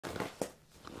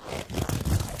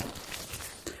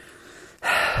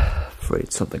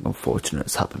afraid something unfortunate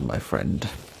has happened, my friend.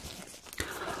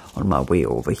 On my way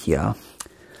over here,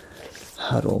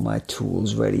 I had all my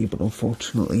tools ready, but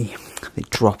unfortunately they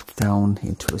dropped down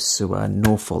into a sewer.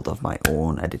 No fault of my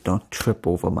own. I did not trip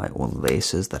over my own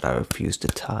laces that I refused to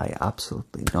tie.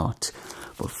 Absolutely not.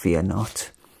 But fear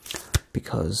not,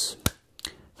 because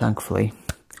thankfully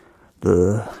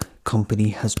the company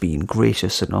has been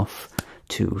gracious enough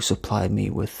to supply me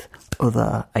with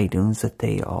other items that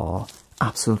they are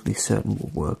absolutely certain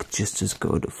will work just as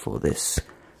good for this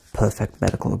perfect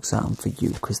medical exam for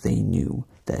you, because they knew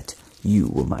that you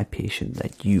were my patient,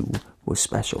 that you were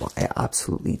special. I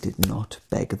absolutely did not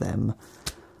beg them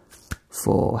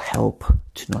for help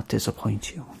to not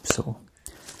disappoint you. So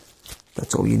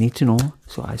that's all you need to know.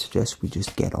 So I suggest we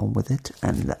just get on with it,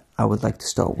 and I would like to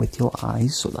start with your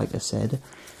eyes. So like I said,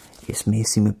 it may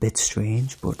seem a bit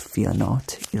strange, but fear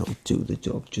not, it'll do the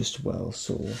job just well.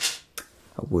 So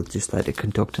I will just like to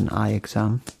conduct an eye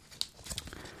exam,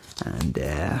 and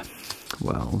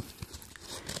well,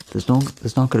 there's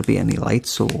not going to be any light,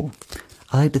 so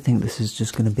I like to think this is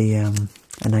just going to be a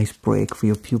nice break for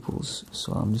your pupils.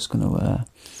 So I'm just going to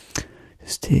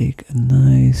just take a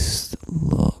nice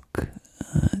look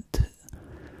at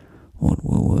what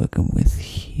we're working with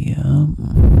here.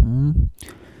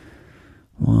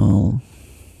 Well,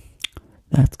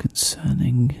 that's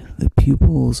concerning. The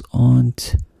pupils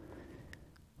aren't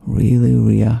really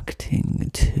reacting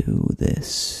to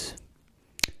this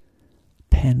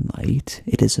penlight.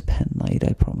 It is a penlight,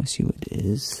 I promise you it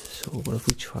is. So what if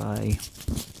we try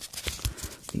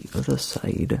the other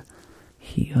side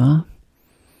here?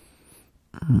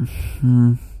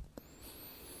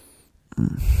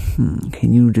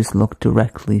 Can you just look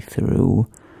directly through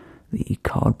the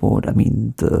cardboard? I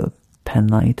mean the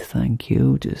penlight, thank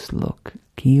you. Just look,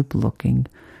 keep looking,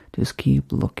 just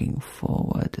keep looking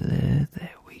forward. There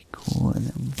we go. And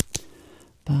then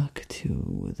back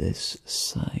to this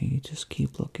side, just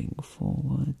keep looking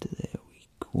forward. There we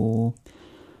go.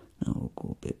 Now we'll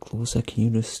go a bit closer. Can you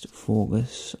just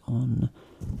focus on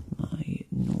my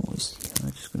nose here?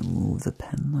 I'm just going to move the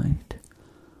penlight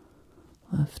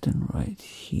left and right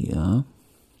here.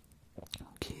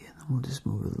 Okay, and then we'll just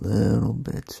move a little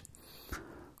bit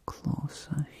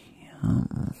closer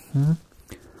here.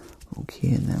 Okay,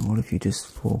 and then what if you just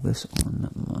focus on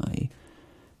my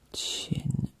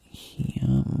chin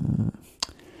here?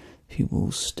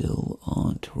 People still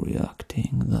aren't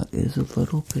reacting. That is a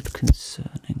little bit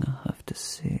concerning, I have to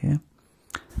say.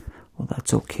 Well,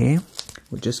 that's okay.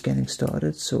 We're just getting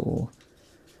started, so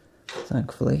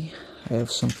thankfully I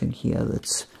have something here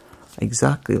that's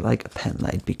exactly like a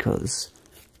penlight, because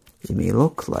it may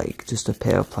look like just a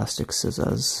pair of plastic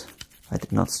scissors. I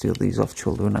did not steal these off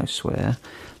children, I swear.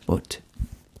 But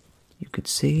you could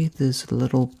see there's a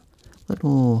little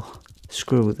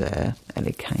screw there, and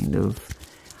it kind of,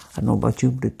 I don't know about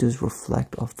you, but it does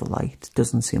reflect off the light. It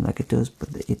doesn't seem like it does, but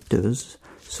it does.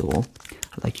 So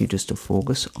I'd like you just to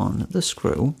focus on the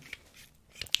screw.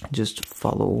 Just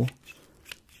follow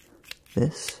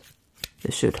this.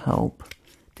 This should help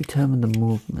determine the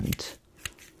movement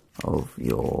of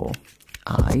your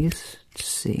eyes,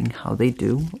 seeing how they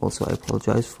do. Also, I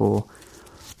apologize for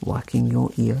whacking your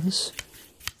ears.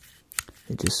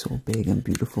 They're just so big and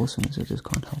beautiful, sometimes I just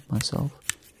can't help myself.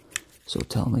 So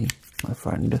tell me, my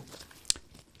friend,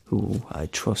 who I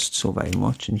trust so very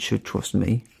much and should trust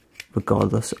me,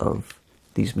 regardless of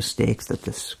these mistakes that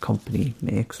this company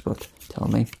makes, but tell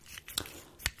me,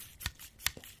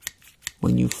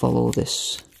 when you follow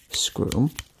this screw,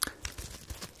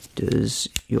 do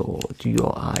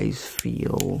your eyes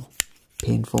feel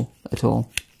painful at all?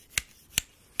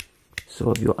 So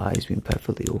have your eyes been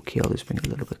perfectly okay? I'll just bring it a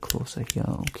little bit closer here,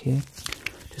 okay?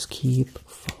 Just keep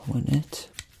following it.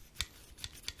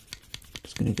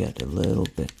 Just gonna get a little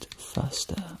bit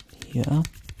faster here.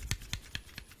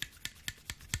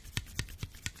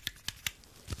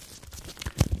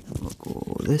 And we'll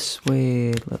go this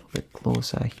way, a little bit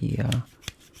closer here.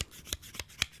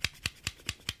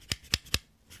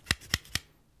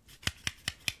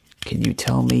 Can you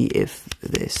tell me if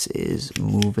this is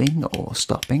moving or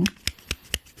stopping?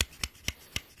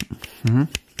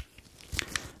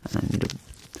 And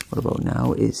what about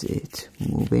now? Is it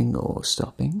moving or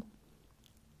stopping?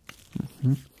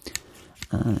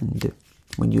 And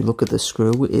when you look at the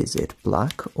screw, is it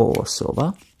black or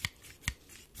silver?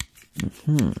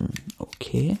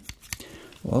 Okay.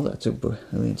 Well, that's a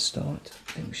brilliant start.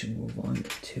 I think we should move on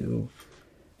to,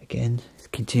 again,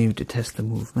 continue to test the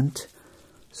movement.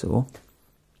 So,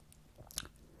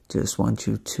 just want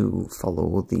you to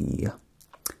follow the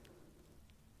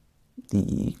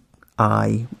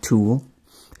eye tool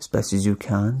as best as you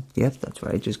can. Yep, that's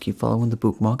right. Just keep following the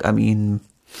bookmark. I mean,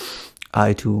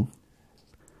 I too.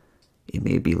 It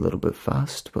may be a little bit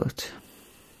fast, but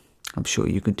I'm sure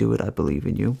you can do it. I believe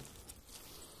in you.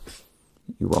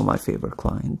 You are my favorite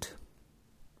client.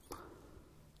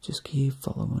 Just keep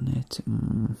following it.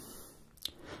 And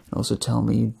also tell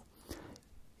me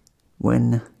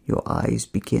when your eyes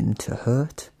begin to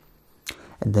hurt.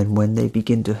 And then when they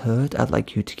begin to hurt, I'd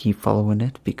like you to keep following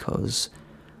it, because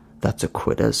that's a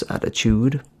quitter's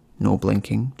attitude. No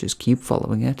blinking, just keep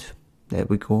following it. There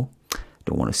we go.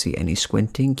 Don't want to see any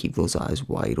squinting. Keep those eyes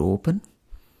wide open.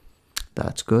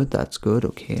 That's good, that's good.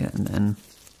 Okay, and then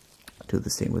do the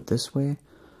same with this way.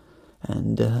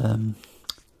 And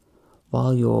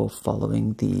while you're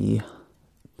following the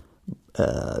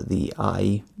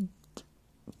eye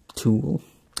tool,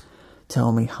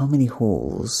 tell me how many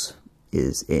holes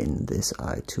is in this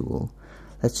eye tool.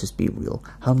 Let's just be real.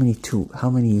 How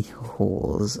many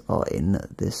holes are in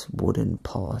this wooden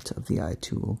part of the eye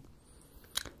tool?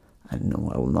 I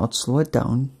know I will not slow it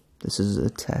down. This is a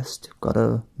test.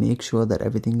 Gotta make sure that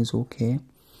everything is okay.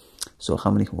 So how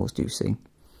many holes do you see?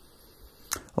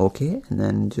 Okay, and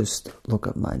then just look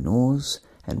at my nose.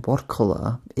 And what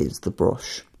color is the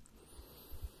brush?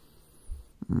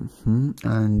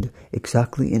 And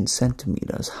exactly in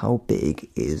centimeters, how big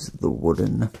is the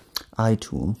wooden eye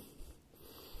tool?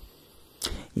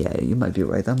 Yeah, you might be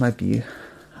right. That might be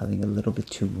having a little bit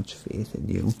too much faith in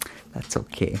you. That's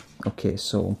okay. Okay,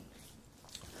 so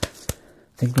I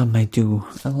think I might do...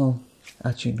 well,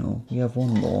 actually no, we have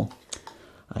one more.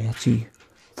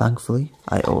 Thankfully,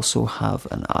 I also have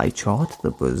an eye chart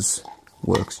that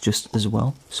works just as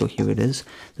well. So here it is.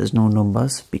 There's no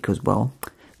numbers because, well,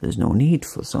 there's no need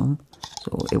for some.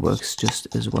 So it works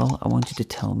just as well. I want you to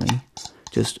tell me,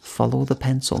 just follow the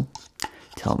pencil.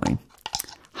 Tell me,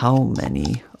 how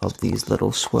many of these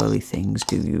little swirly things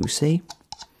do you see?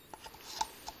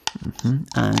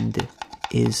 And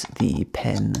is the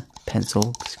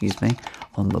pencil,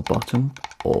 on the bottom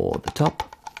or the top?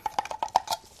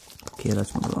 Okay,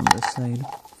 let's move it on this side.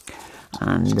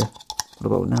 And what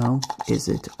about now? Is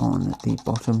it on the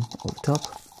bottom or the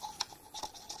top?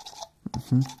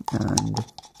 And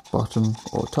bottom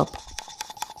or top?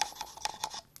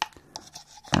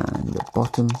 And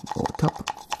bottom or top?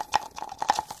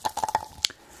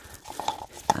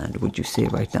 And would you say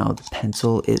right now the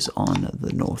pencil is on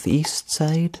the northeast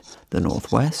side, the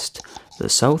northwest, the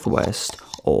southwest,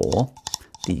 or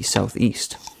the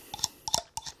southeast?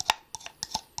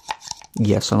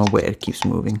 Yes, I'm aware it keeps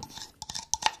moving.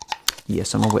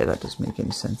 Yes, I'm aware that doesn't make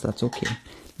any sense. That's okay.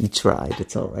 You tried,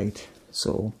 it's alright.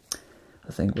 So,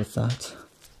 I think with that,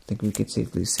 I think we could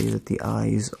safely say that the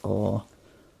eyes are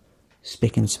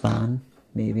spick and span,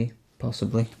 maybe,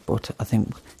 possibly. But I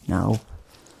think now,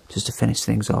 just to finish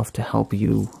things off, to help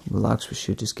you relax, we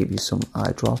should just give you some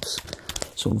eye drops.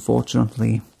 So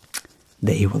unfortunately,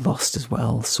 they were lost as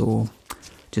well, so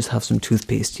just have some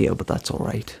toothpaste here, but that's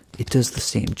alright. It does the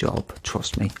same job,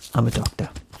 trust me, I'm a doctor.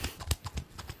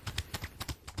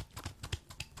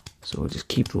 So just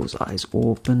keep those eyes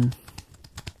open.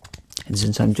 And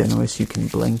since I'm generous, you can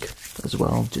blink as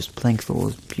well. Just blink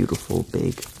those beautiful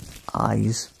big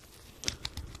eyes.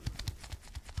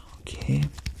 Okay.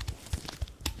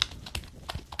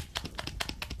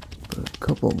 Put a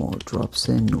couple more drops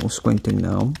in, no squinting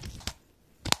now.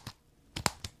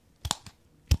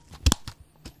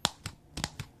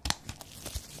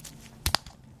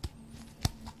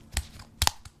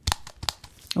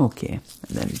 Okay,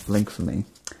 and then blink for me.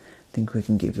 I think we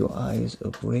can give your eyes a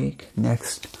break.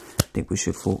 Next, I think we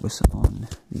should focus on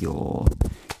your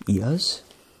ears.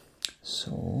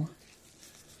 So,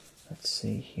 let's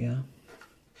see here.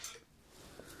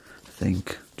 I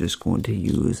think just going to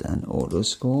use an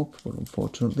otoscope, but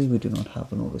unfortunately we do not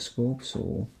have an otoscope,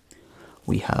 so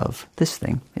we have this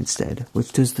thing instead,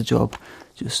 which does the job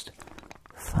just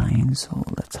fine. So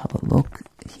let's have a look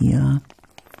here.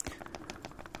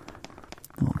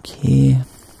 Okay.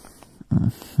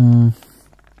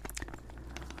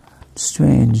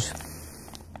 Strange.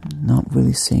 Not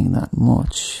really seeing that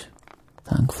much.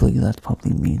 Thankfully, that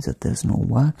probably means that there's no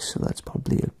wax, so that's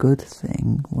probably a good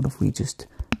thing. What if we just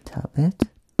tap it?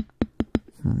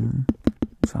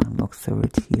 Try and look through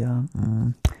it here.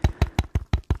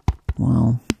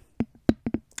 Well,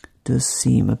 does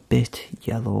seem a bit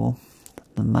yellow.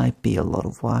 There might be a lot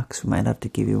of wax. We might have to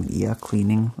give you an ear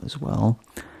cleaning as well.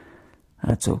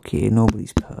 That's okay,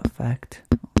 nobody's perfect.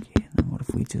 Okay, then what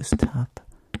if we just tap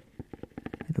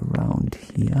it around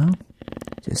here?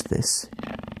 Just this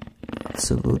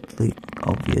absolutely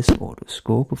obvious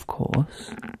otoscope, of course.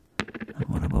 And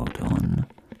what about on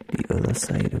the other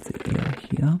side of the ear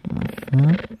here.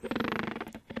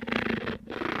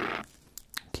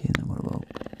 Okay, then what about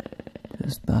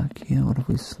just back here? What if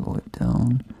we slow it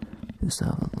down? Just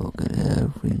have a look at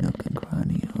every nook and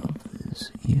cranny of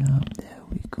this ear. There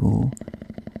we go.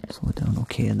 Slow it down.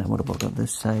 Okay, and then what about on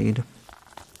this side?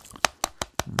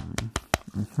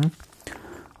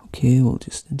 Okay, we'll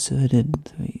just insert it.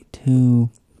 3, 2.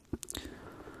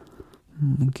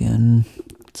 Again,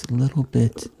 it's a little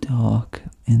bit dark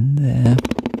in there.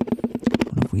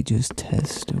 What if we just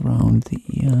test around the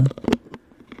ear?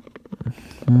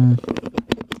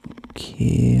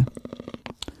 Okay.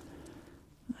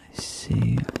 I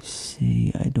see.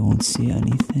 I don't see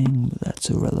anything, but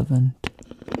that's irrelevant.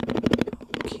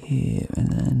 Okay,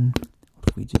 and then what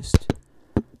if we just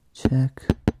check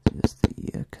just the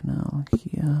ear canal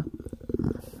here?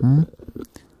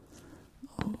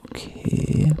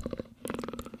 Okay.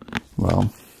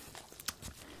 Well,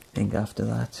 I think after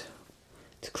that,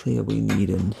 it's clear we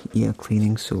need an ear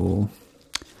cleaning. So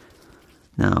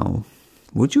now,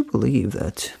 would you believe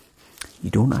that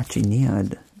you don't actually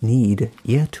need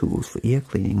ear tools for ear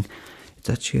cleaning? It's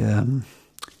actually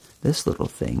this little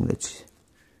thing that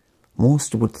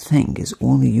most would think is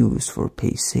only used for a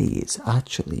PC. It's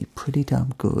actually pretty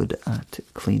damn good at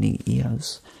cleaning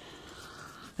ears.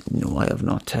 No, I have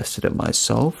not tested it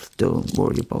myself. Don't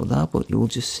worry about that, but you'll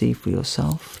just see for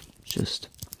yourself. Let's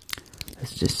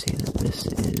just say that this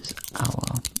is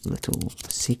our little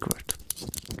secret.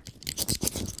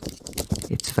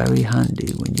 It's very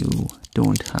handy when you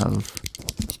don't have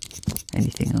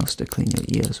anything else to clean your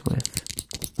ears with.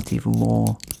 It's even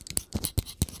more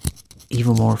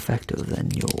effective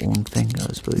than your own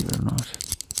fingers, believe it or not.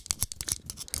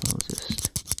 So just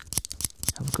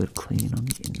have a good clean on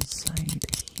the inside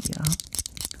here.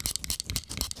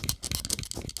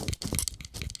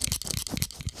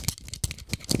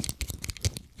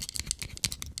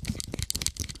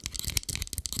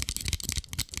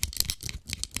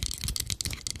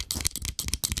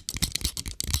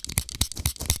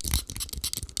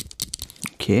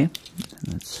 Okay,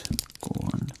 let's go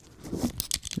on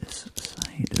this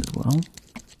side as well.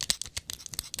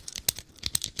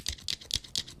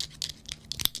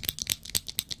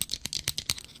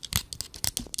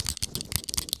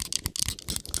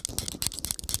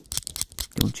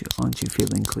 Aren't you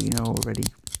feeling cleaner already?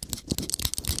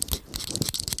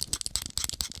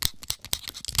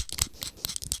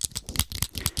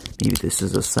 Maybe this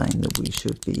is a sign that we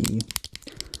should be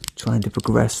trying to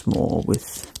progress more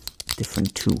with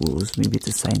different tools. Maybe it's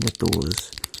a sign that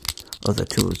those other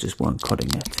tools just weren't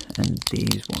cutting it, and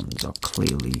these ones are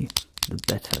clearly the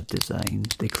better design.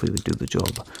 They clearly do the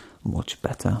job much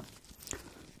better.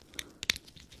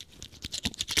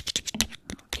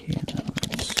 Okay, now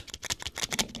let's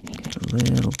get a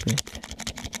little bit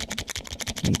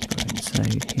deeper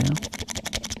inside here.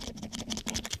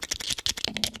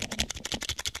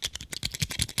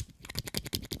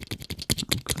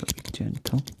 I've got to be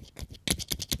gentle.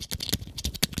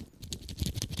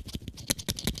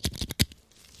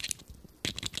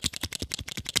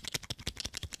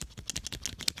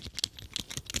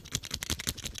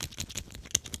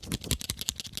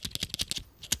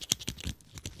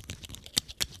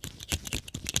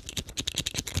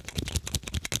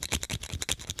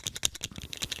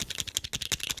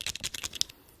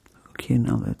 Okay,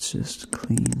 now let's just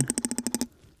clean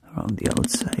around the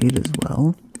outside as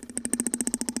well.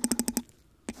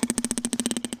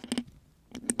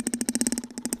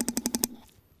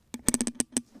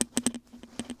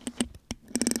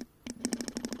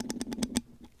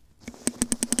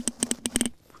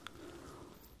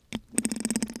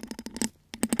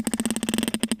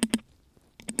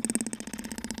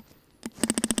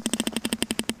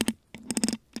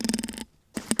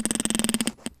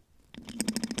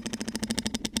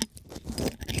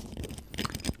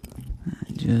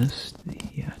 Just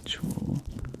the actual,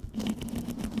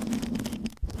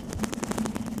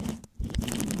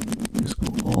 just go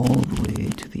all the way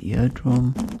to the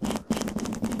eardrum.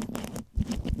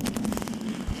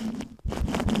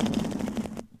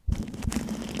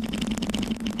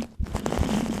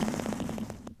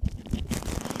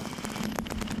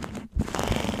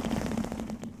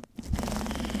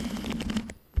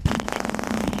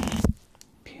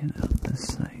 Okay, and on this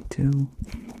side too.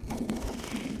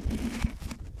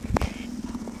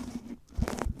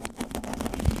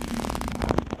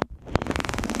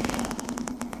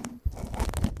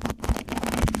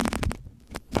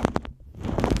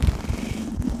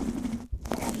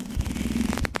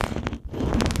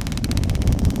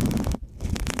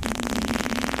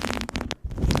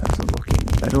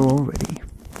 Better already.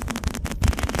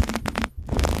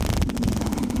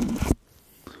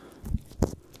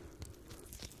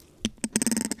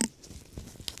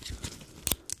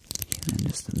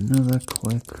 another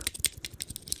quick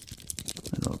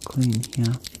little clean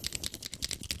here.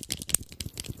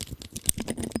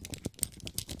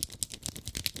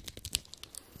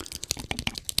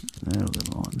 A little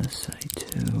bit more on this side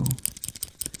too.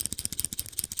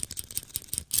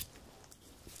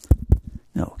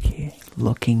 Okay,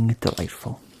 looking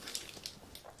delightful.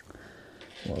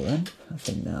 Well then, I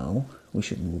think now we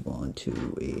should move on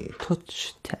to a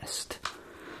touch test.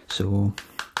 So,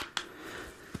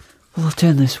 well, I'll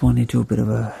turn this one into a bit of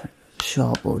a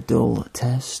sharp or dull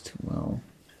test. Well,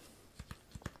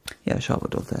 yeah, sharp or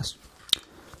dull test.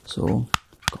 So,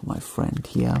 got my friend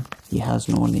here. He has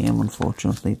no name,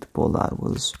 unfortunately. The poor lad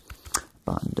was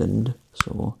abandoned.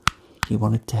 So, he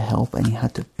wanted to help and he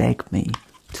had to beg me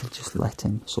to just let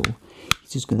him. So,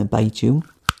 he's just going to bite you.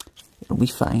 It'll be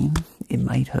fine. It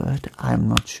might hurt. I'm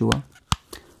not sure.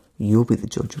 You'll be the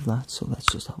judge of that. So, let's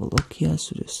just have a look here.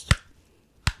 So, just...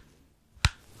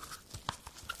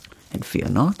 And fear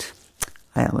not.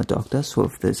 I am a doctor, so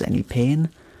if there's any pain,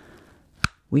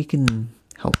 we can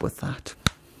help with that.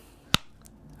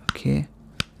 Okay,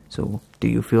 so do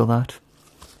you feel that?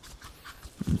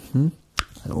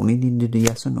 I only need to do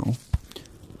yes or no.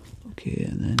 Okay,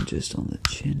 and then just on the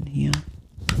chin here.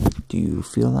 Do you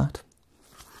feel that?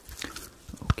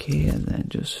 Okay, and then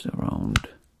just around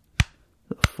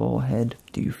the forehead.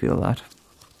 Do you feel that?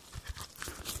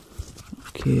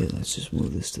 Okay, let's just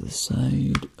move this to the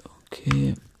side.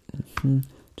 Okay,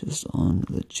 just on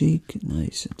the cheek,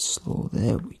 nice and slow.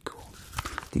 There we go.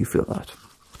 Do you feel that?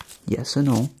 Yes or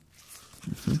no?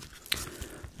 And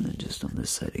then just on this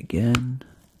side again.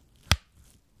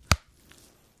 Do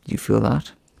you feel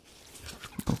that?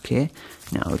 Okay,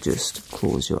 now just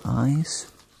close your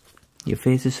eyes. Your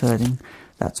face is hurting.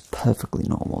 That's perfectly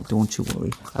normal. Don't you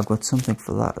worry. I've got something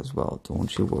for that as well.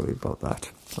 Don't you worry about that.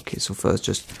 Okay, so first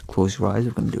just close your eyes.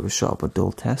 We're going to do a sharp or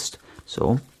dull test.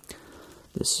 So,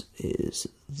 this is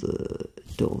the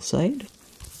dull side.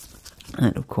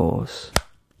 And of course,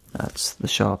 that's the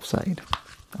sharp side.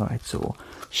 Alright, so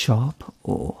sharp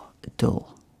or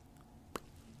dull?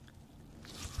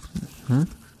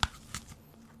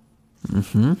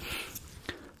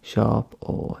 Sharp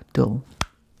or dull?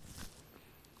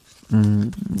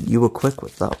 You were quick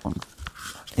with that one.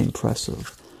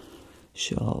 Impressive.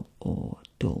 Sharp or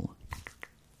dull?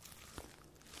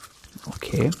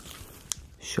 Okay.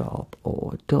 Sharp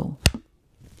or dull?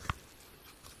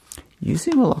 You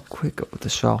seem a lot quicker with the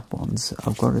sharp ones.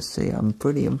 I've got to say, I'm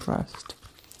pretty impressed.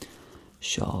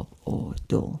 Sharp or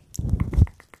dull?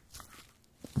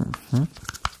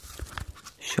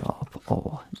 Sharp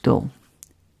or dull?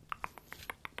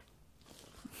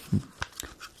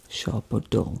 Sharp or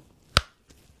dull?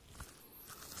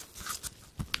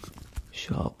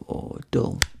 Sharp or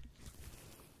dull?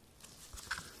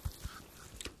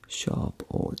 Sharp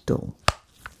or dull?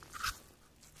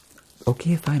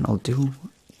 Okay, fine, I'll do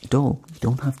dull. You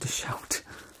don't have to shout.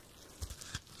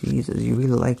 Jesus, you really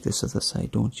like this other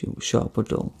side, don't you? Sharp or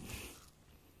dull?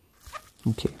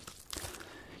 Okay.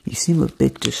 You seem a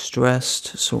bit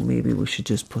distressed, so maybe we should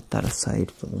just put that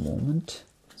aside for the moment.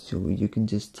 So you can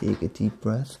just take a deep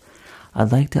breath.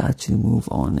 I'd like to actually move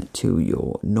on to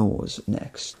your nose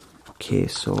next. Okay,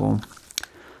 so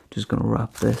just going to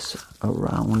wrap this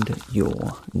around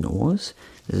your nose.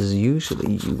 This is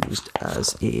usually used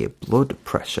as a blood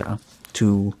pressure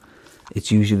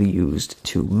it's usually used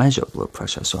to measure blood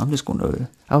pressure. So I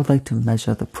would like to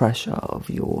measure the pressure of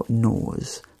your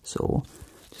nose. So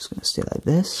just going to stay like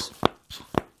this.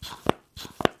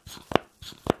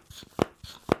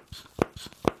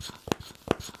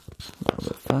 A little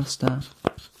bit faster.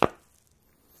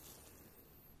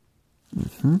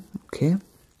 Okay.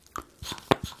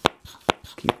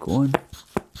 Keep going.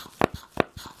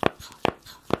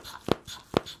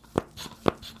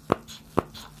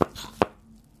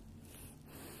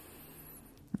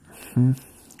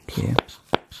 Okay.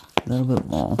 A little bit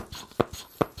more.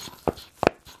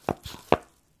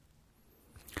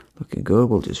 Looking good.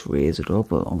 We'll just raise it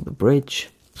up along the bridge.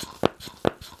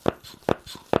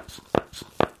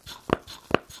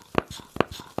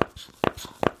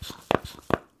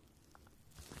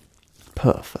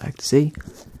 Perfect, see?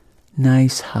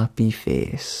 Nice, happy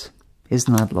face.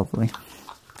 Isn't that lovely?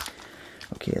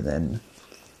 Okay, then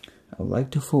I would like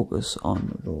to focus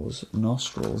on those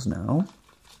nostrils now.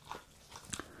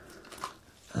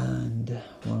 And,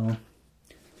 well,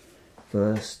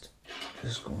 first,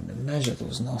 just going to measure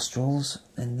those nostrils,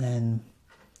 and then,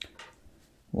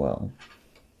 well,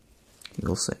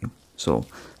 you'll see. So,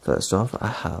 first off, I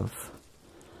have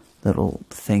a little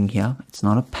thing here. It's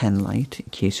not a penlight, in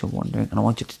case you're wondering, and I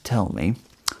want you to tell me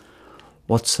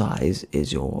what size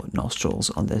is your nostrils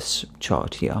on this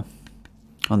chart here.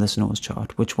 on this nose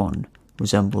chart, which one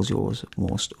resembles yours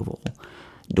most of all?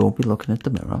 Don't be looking at the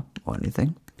mirror or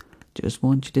anything. Just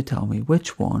want you to tell me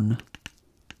which one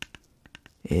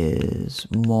is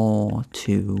more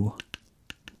to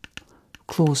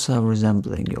closer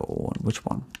resembling your own. Which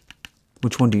one?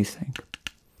 Which one do you think?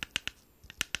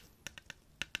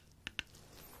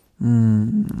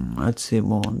 I'd say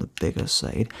more on the bigger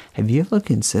side. Have you ever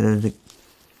considered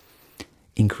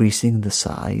increasing the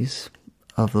size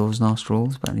of those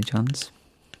nostrils by any chance?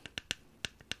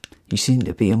 You seem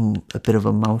to be a bit of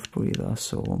a mouth breather,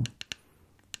 so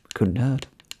couldn't hurt.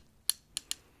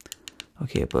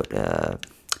 Okay, but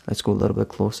let's go a little bit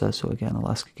closer. So again, I'll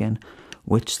ask again,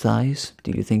 which size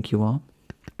do you think you are?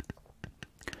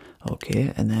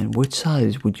 Okay, and then which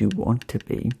size would you want to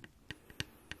be?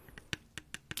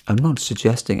 I'm not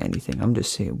suggesting anything, I'm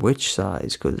just saying which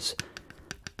size, because,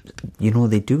 you know,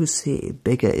 they do say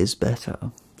bigger is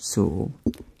better, so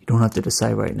you don't have to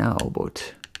decide right now,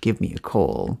 but give me a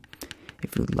call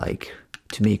if you'd like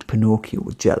to make Pinocchio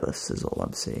jealous, is all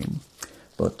I'm saying.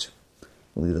 But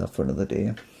we'll leave that for another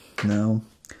day. Now,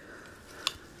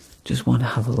 just want to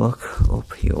have a look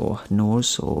up your nose,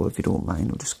 so if you don't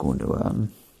mind, we're just going to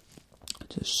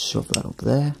just shove that up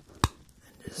there,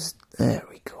 and just, there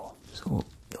we go. So,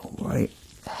 don't worry,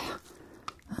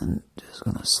 and just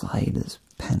gonna slide this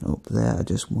pen up there. I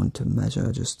just want to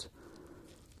measure just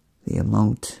the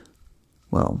amount.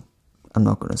 Well, I'm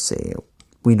not gonna say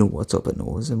we know what's up a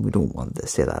nose, and we don't want to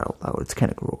say that out loud. It's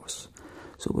kind of gross.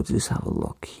 So we'll just have a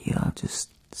look here. Just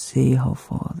see how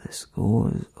far this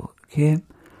goes. Okay,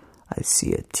 I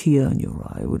see a tear in your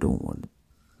eye. We don't want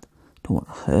to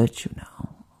hurt you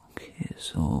now. Okay,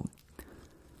 so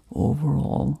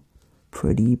overall,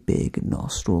 pretty big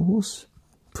nostrils.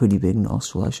 Pretty big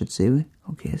nostril, I should say.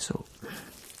 Okay, so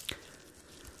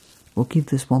we'll keep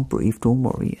this one brief, don't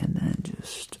worry, and then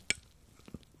just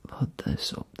put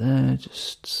this up there,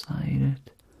 just slide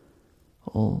it.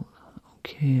 Oh,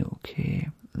 okay, okay.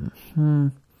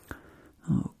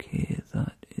 Okay,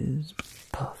 that is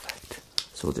perfect.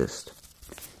 So just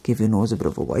give your nose a bit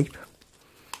of a wipe.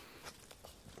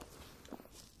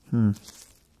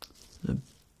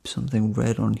 Something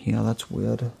red on here, that's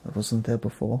weird. That wasn't there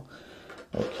before.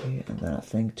 Okay, and then I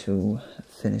think to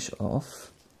finish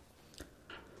off,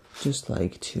 just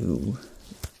like to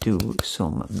do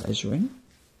some measuring.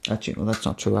 Actually, no, that's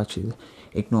not true. Actually,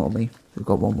 ignore me. We've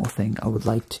got one more thing. I would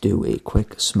like to do a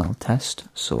quick smell test.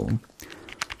 So,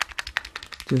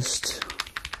 just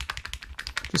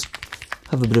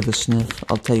have a bit of a sniff.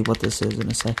 I'll tell you what this is in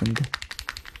a second.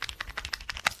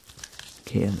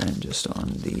 Okay, and then just on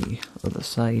the other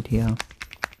side here.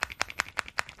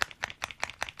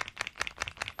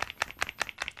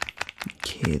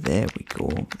 Okay, there we go.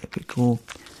 There we go.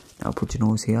 Now put your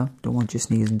nose here. Don't want you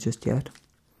sneezing just yet.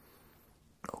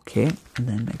 Okay, and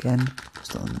then again,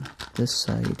 just on this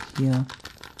side here.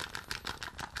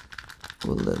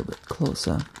 Go a little bit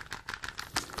closer.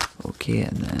 Okay,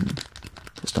 and then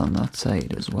just on that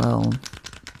side as well.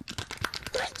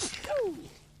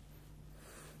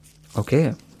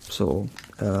 Okay, so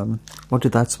what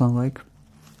did that smell like?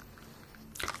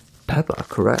 Pepper,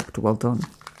 correct, well done.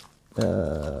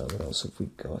 What else have we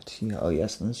got here? Oh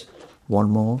yes, there's one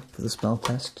more for the smell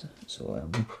test. So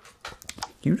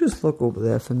you just look over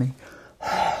there for me.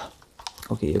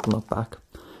 Okay, you can look back.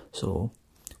 So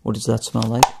what does that smell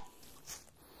like?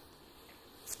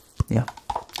 Yeah.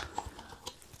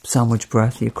 Sandwich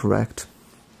breath, you're correct.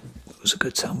 It was a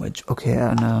good sandwich. Okay,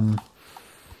 and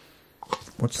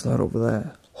what's that over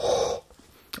there?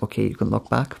 Okay, you can look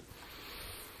back.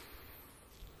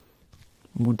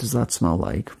 What does that smell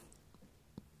like?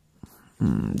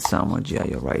 Sandwich, yeah,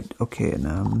 you're right. Okay,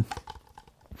 and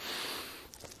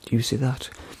do you see that?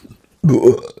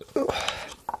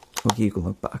 Okay, you can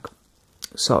look back.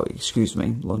 Sorry, excuse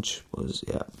me. Lunch was,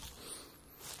 yeah.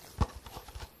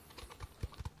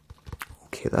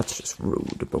 Okay, that's just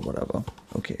rude, but whatever.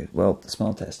 Okay, well, the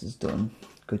smell test is done.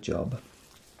 Good job.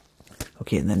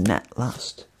 Okay, and then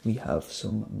last, we have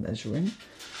some measuring.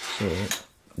 So,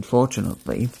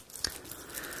 unfortunately,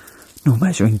 no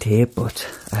measuring tape, but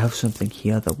I have something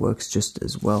here that works just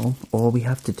as well. All we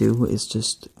have to do is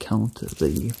just count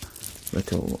the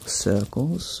little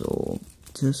circles. So,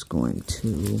 just going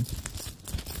to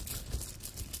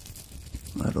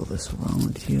rattle this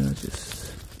around here,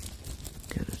 just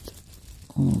get it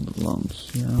all along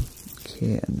here.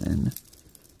 Okay, and then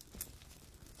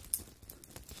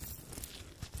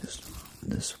just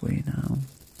this way now.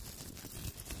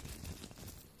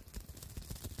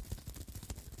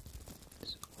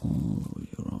 All the way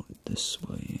around this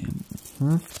way.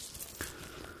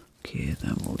 Okay,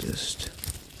 then we'll just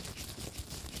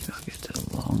drag it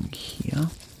along. along here.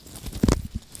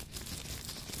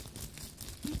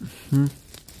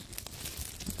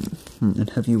 And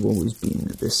have you always been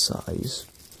this size?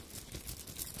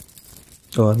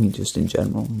 Oh, I mean just in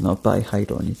general, not by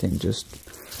height or anything, just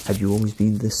have you always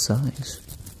been this size?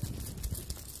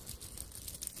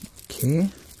 Okay.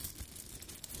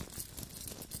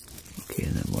 Okay,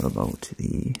 and then what about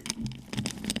the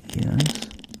ears?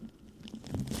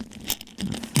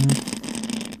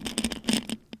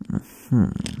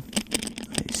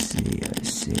 I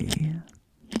see.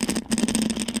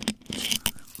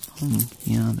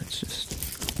 Yeah, that's just...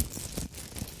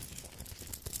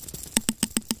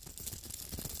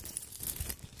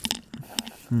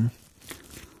 One,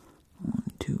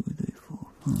 two, three, four,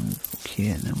 five. Okay,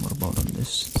 and then what about on this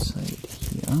side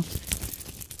here?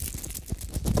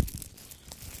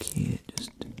 Okay,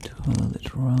 just twirl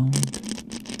it around.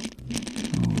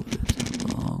 Move it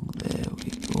along. There we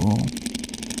go.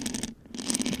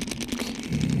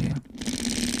 Okay.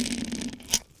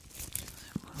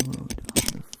 What about on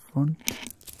the front?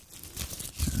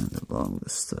 And along the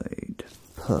side.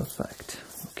 Perfect.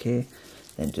 Okay,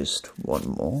 then just one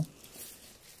more.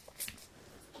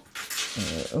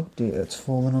 Oh dear, it's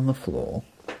fallen on the floor.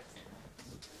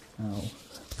 Now,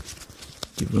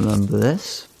 do you remember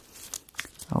this?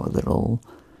 Our little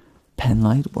pen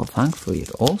light? Well, thankfully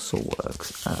it also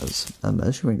works as a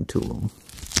measuring tool.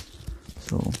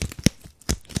 So,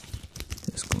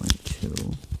 just going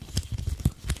to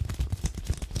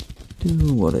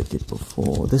do what I did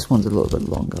before. This one's a little bit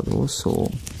longer though,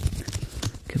 so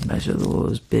you can measure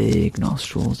those big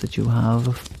nostrils that you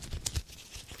have.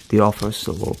 The offer is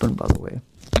still open, by the way.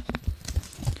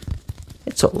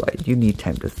 It's alright, you need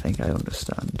time to think, I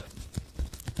understand.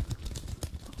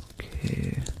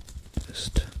 Okay,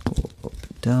 just go up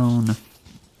and down.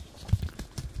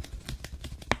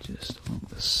 Just along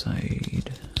the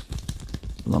side.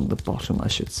 Along the bottom, I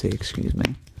should say, excuse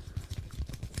me.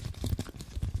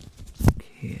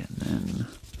 Okay, and then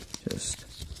just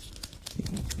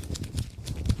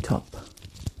the top.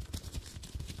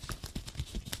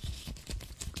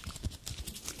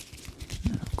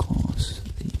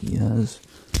 Yes.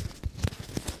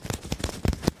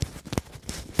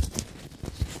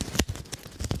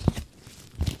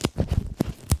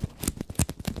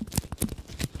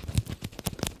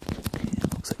 Okay, it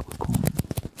looks like we're going.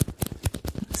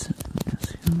 This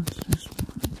is 1,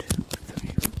 2, 3,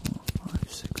 4,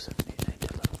 5, 6, 7, 8, 9,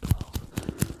 10, 11, 12,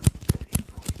 13,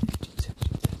 14, 15, 16,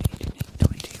 17, 18, 19,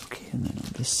 20. Okay, and then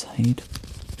on this side.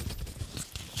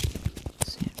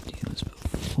 Same deal as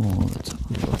before. Let's have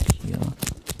a look here.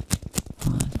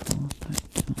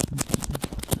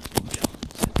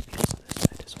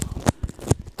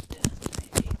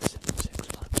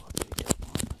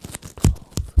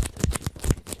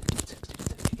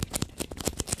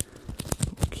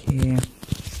 Okay,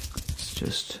 let's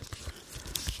just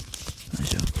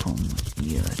measure from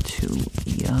ear to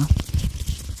ear.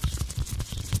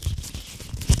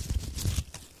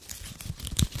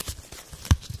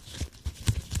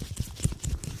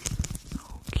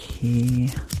 Okay,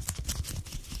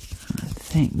 I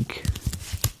think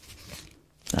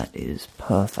that is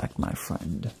perfect, my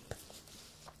friend.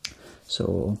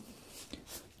 So,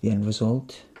 the end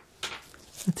result,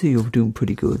 I'd say you're doing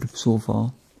pretty good so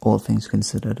far, all things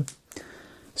considered.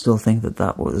 Still think that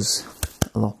that was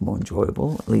a lot more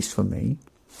enjoyable, at least for me,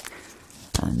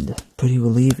 and pretty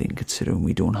relieving considering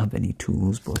we don't have any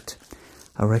tools, but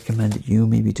I recommend that you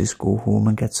maybe just go home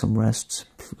and get some rest,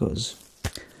 because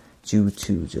due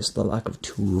to just the lack of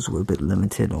tools, we're a bit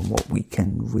limited on what we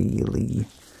can really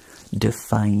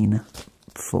define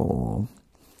for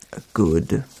a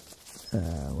good,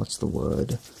 what's the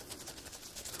word?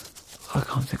 I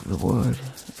can't think of the word.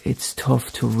 It's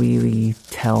tough to really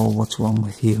tell what's wrong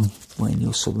with you when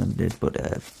you're so limited, but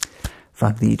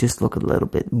frankly, you just look a little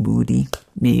bit moody.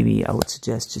 Maybe I would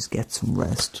suggest just get some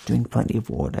rest, drink plenty of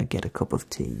water, get a cup of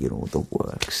tea, you know, the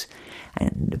works.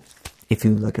 And if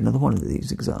you like another one of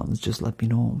these exams, just let me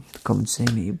know. Come and see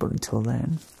me, but until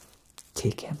then,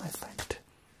 take care, my friend.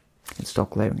 And stop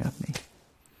glaring at me.